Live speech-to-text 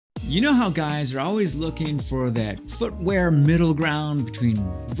You know how guys are always looking for that footwear middle ground between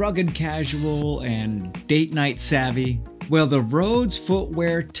rugged casual and date night savvy? Well, the Rhodes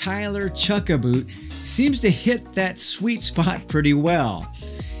footwear Tyler Chukka Boot seems to hit that sweet spot pretty well.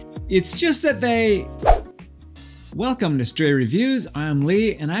 It's just that they... Welcome to Stray Reviews, I'm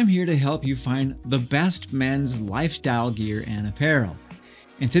Lee and I'm here to help you find the best men's lifestyle gear and apparel.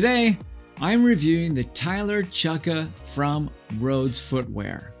 And today, I'm reviewing the Tyler Chukka from Rhodes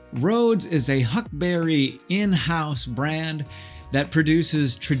Footwear. Rhodes is a Huckberry in-house brand that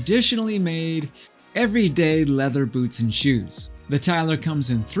produces traditionally made, everyday leather boots and shoes. The Tyler comes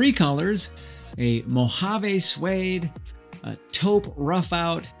in 3 colors, a Mojave suede, a taupe rough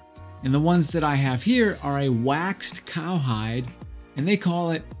out, and the ones that I have here are a waxed cowhide, and they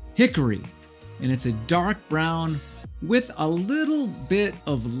call it Hickory. And it's a dark brown with a little bit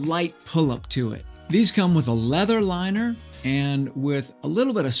of light pull-up to it. These come with a leather liner and with a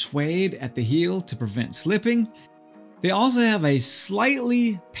little bit of suede at the heel to prevent slipping. They also have a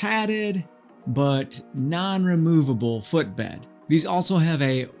slightly padded but non-removable footbed. These also have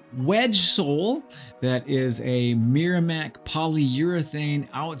a wedge sole that is a Merrimack polyurethane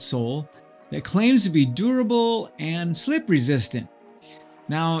outsole that claims to be durable and slip resistant.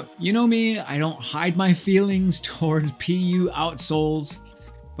 Now, you know me, I don't hide my feelings towards PU outsoles,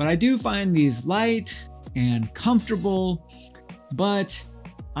 but I do find these light and comfortable, but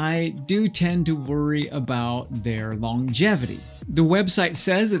I do tend to worry about their longevity. The website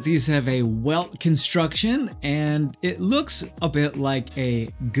says that these have a welt construction, and it looks a bit like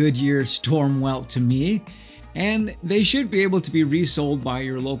a Goodyear storm welt to me, and they should be able to be resold by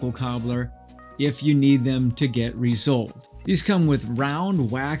your local cobbler if you need them to get resold. These come with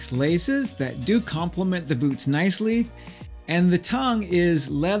round wax laces that do complement the boots nicely, and the tongue is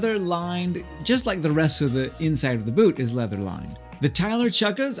leather lined just like the rest of the inside of the boot is leather lined. The Tyler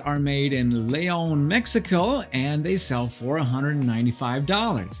Chukkas are made in Leon, Mexico, and they sell for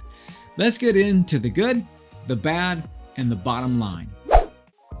 $195. Let's get into the good, the bad, and the bottom line.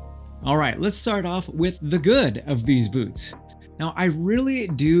 All right, let's start off with the good of these boots. Now, I really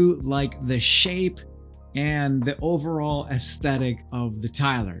do like the shape and the overall aesthetic of the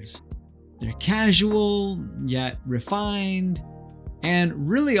Tylers. They're casual, yet refined, and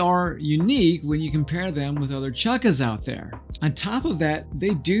really are unique when you compare them with other Chukkas out there. On top of that,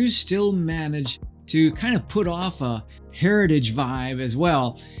 they do still manage to kind of put off a heritage vibe as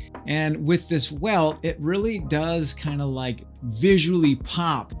well. And with this welt, it really does kind of like visually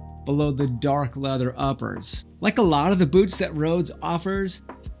pop below the dark leather uppers. Like a lot of the boots that Rhodes offers,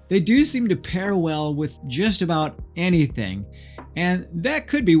 they do seem to pair well with just about anything. And that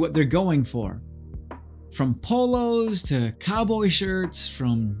could be what they're going for. From polos to cowboy shirts,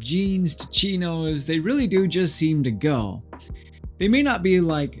 from jeans to chinos, they really do just seem to go. They may not be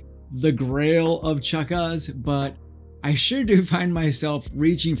like the grail of Chukkas, but I sure do find myself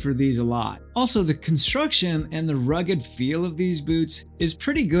reaching for these a lot. Also, the construction and the rugged feel of these boots is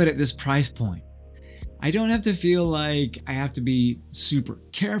pretty good at this price point. I don't have to feel like I have to be super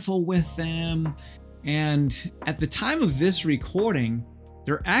careful with them. And at the time of this recording,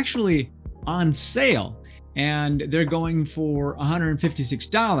 they're actually on sale and they're going for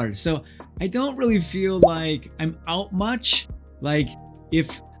 $156. So I don't really feel like I'm out much, like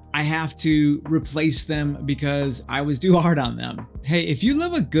if I have to replace them because I was too hard on them. Hey, if you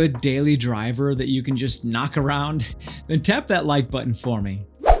love a good daily driver that you can just knock around, then tap that like button for me.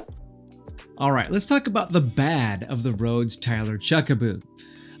 All right, let's talk about the bad of the Rhodes Tyler Chukka Boot.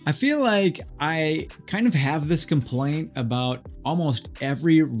 I feel like I kind of have this complaint about almost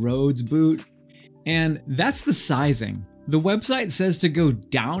every Rhodes boot, and that's the sizing. The website says to go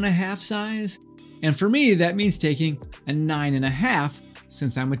down a half size, and for me that means taking a 9.5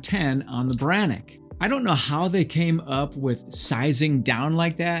 since I'm a 10 on the Brannock. I don't know how they came up with sizing down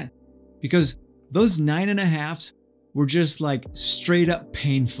like that, because those 9.5s were just like straight up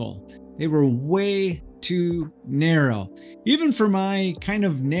painful. They were way too narrow. Even for my kind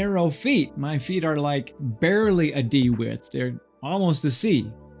of narrow feet, my feet are like barely a D width. They're almost a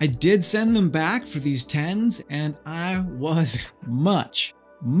C. I did send them back for these 10s and I was much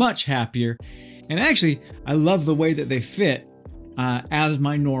happier. And actually, I love the way that they fit as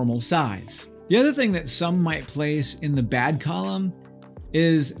my normal size. The other thing that some might place in the bad column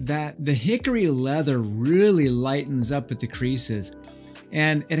is that the Hickory leather really lightens up at the creases.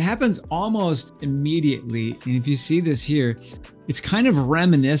 And it happens almost immediately. And if you see this here, it's kind of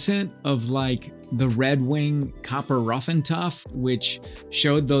reminiscent of like the Red Wing Copper Rough and Tough, which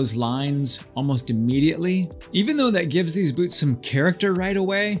showed those lines almost immediately. Even though that gives these boots some character right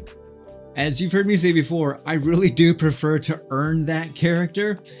away, as you've heard me say before, I really do prefer to earn that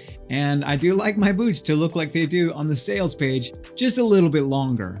character. And I do like my boots to look like they do on the sales page, just a little bit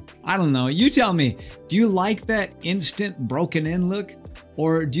longer. I don't know, you tell me, do you like that instant broken in look?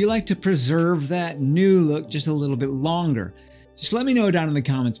 Or do you like to preserve that new look just a little bit longer? Just let me know down in the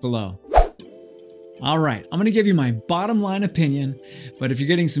comments below. All right, I'm gonna give you my bottom line opinion, but if you're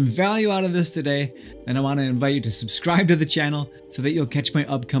getting some value out of this today, then I wanna invite you to subscribe to the channel so that you'll catch my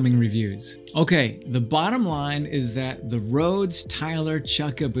upcoming reviews. Okay, the bottom line is that the Rhodes Tyler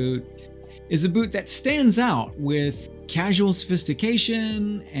Chukka boot is a boot that stands out with casual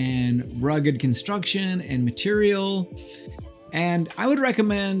sophistication and rugged construction and material. And I would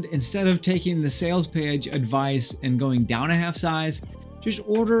recommend, instead of taking the sales page advice and going down a half size, just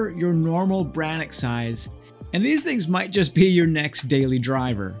order your normal Brannock size, and these things might just be your next daily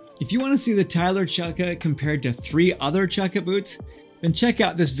driver. If you want to see the Tyler Chukka compared to 3 other Chukka boots, then check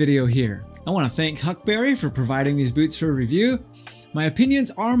out this video here. I want to thank Huckberry for providing these boots for review. My opinions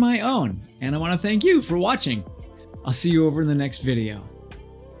are my own, and I want to thank you for watching. I'll see you over in the next video.